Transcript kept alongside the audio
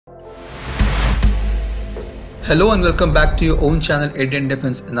Hello and welcome back to your own channel Indian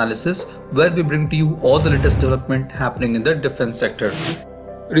Defense Analysis, where we bring to you all the latest development happening in the defense sector.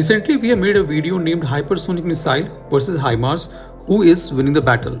 Recently we have made a video named Hypersonic Missile versus HIMARS, who is winning the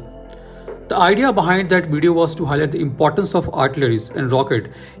battle. The idea behind that video was to highlight the importance of artilleries and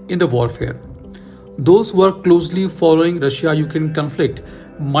rocket in the warfare. Those who are closely following Russia-Ukraine conflict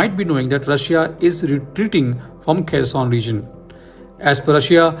might be knowing that Russia is retreating from Kherson region. As per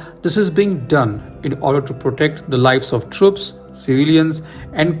Russia, this is being done in order to protect the lives of troops, civilians,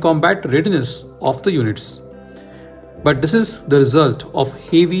 and combat readiness of the units. But this is the result of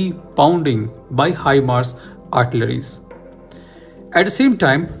heavy pounding by HIMARS artilleries. At the same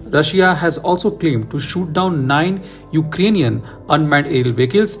time, Russia has also claimed to shoot down 9 Ukrainian unmanned aerial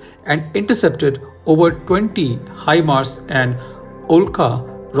vehicles and intercepted over 20 HIMARS and Olkha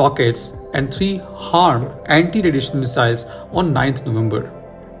rockets and 3 HARM anti-radiation missiles on 9th November.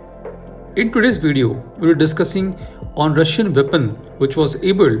 In today's video, we will be discussing on Russian weapon which was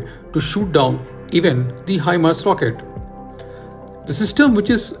able to shoot down even the HIMARS rocket. The system which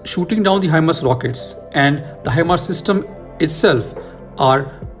is shooting down the HIMARS rockets and the HIMARS system itself are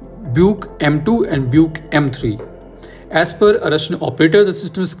Buk M2 and Buk M3. As per a Russian operator, the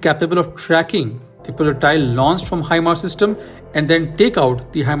system is capable of tracking the projectile launched from HIMARS system and then take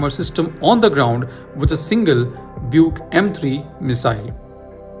out the HIMARS system on the ground with a single Buk M3 missile.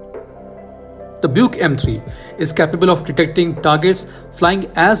 The Buk M3 is capable of detecting targets flying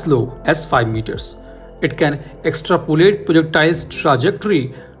as low as 5 meters. It can extrapolate projectile's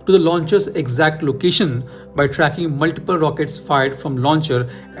trajectory to the launcher's exact location by tracking multiple rockets fired from launcher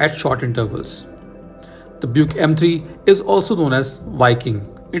at short intervals. The Buk M3 is also known as Viking.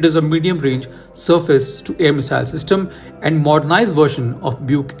 It is a medium-range surface-to-air missile system and modernized version of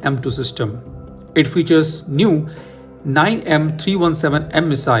Buk M2 system. It features new 9M317M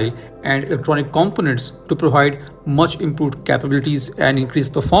missile and electronic components to provide much improved capabilities and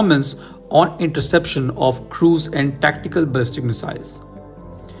increased performance on interception of cruise and tactical ballistic missiles.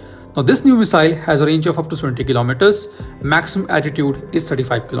 Now, this new missile has a range of up to 20 kilometers, maximum altitude is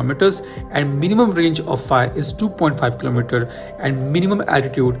 35 kilometers, and minimum range of fire is 2.5 kilometers, and minimum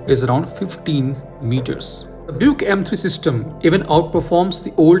altitude is around 15 meters. The Buk M3 system even outperforms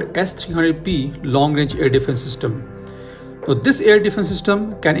the old S-300P long-range air defense system. Now, this air defense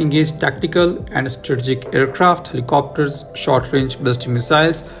system can engage tactical and strategic aircraft, helicopters, short-range ballistic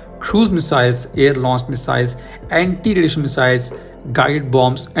missiles, cruise missiles, air-launched missiles, anti-radiation missiles, guided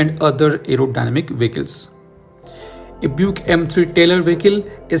bombs, and other aerodynamic vehicles. A Buk M3 Taylor vehicle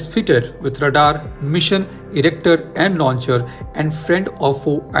is fitted with radar, mission, erector and launcher, and friend or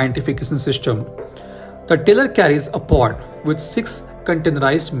foe identification system. The Taylor carries a pod with 6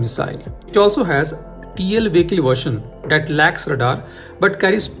 containerized missiles. It also has TL vehicle version that lacks radar but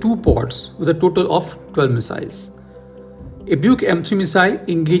carries 2 pods with a total of 12 missiles. A Buk M3 missile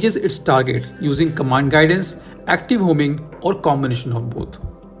engages its target using command guidance, active homing, or combination of both.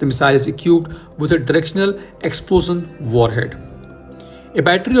 The missile is equipped with a directional explosion warhead. A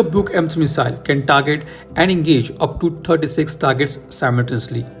battery of Buk M3 missile can target and engage up to 36 targets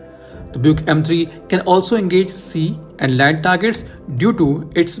simultaneously. The Buk M3 can also engage sea and land targets due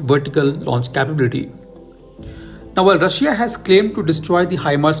to its vertical launch capability. Now, while Russia has claimed to destroy the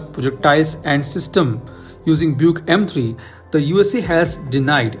HIMARS projectiles and system using Buk M3, the USA has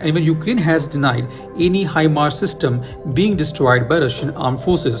denied, and even Ukraine has denied, any HIMARS system being destroyed by Russian armed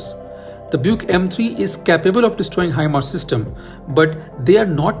forces. The Buk M3 is capable of destroying HIMARS system, but they are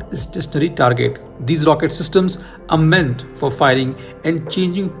not a stationary target. These rocket systems are meant for firing and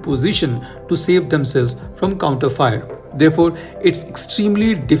changing position to save themselves from counterfire. Therefore, it's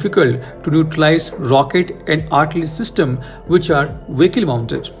extremely difficult to neutralize rocket and artillery system which are vehicle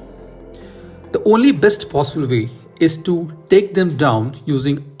mounted. The only best possible way is to take them down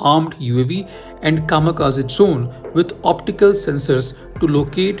using armed UAV and kamikaze drone with optical sensors to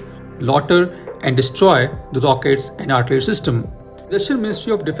locate, loiter, and destroy the rockets and artillery system. The Russian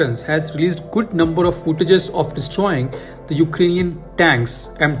Ministry of Defense has released good number of footages of destroying the Ukrainian tanks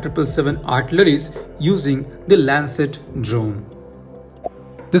M777 artilleries using the Lancet drone.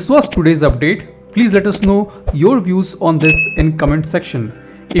 This was today's update. Please let us know your views on this in comment section.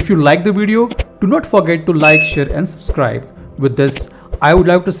 If you like the video, do not forget to like, share and subscribe. With this, I would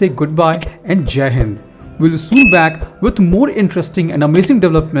like to say goodbye and Jai Hind. We'll soon back with more interesting and amazing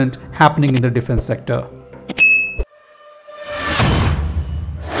development happening in the defense sector.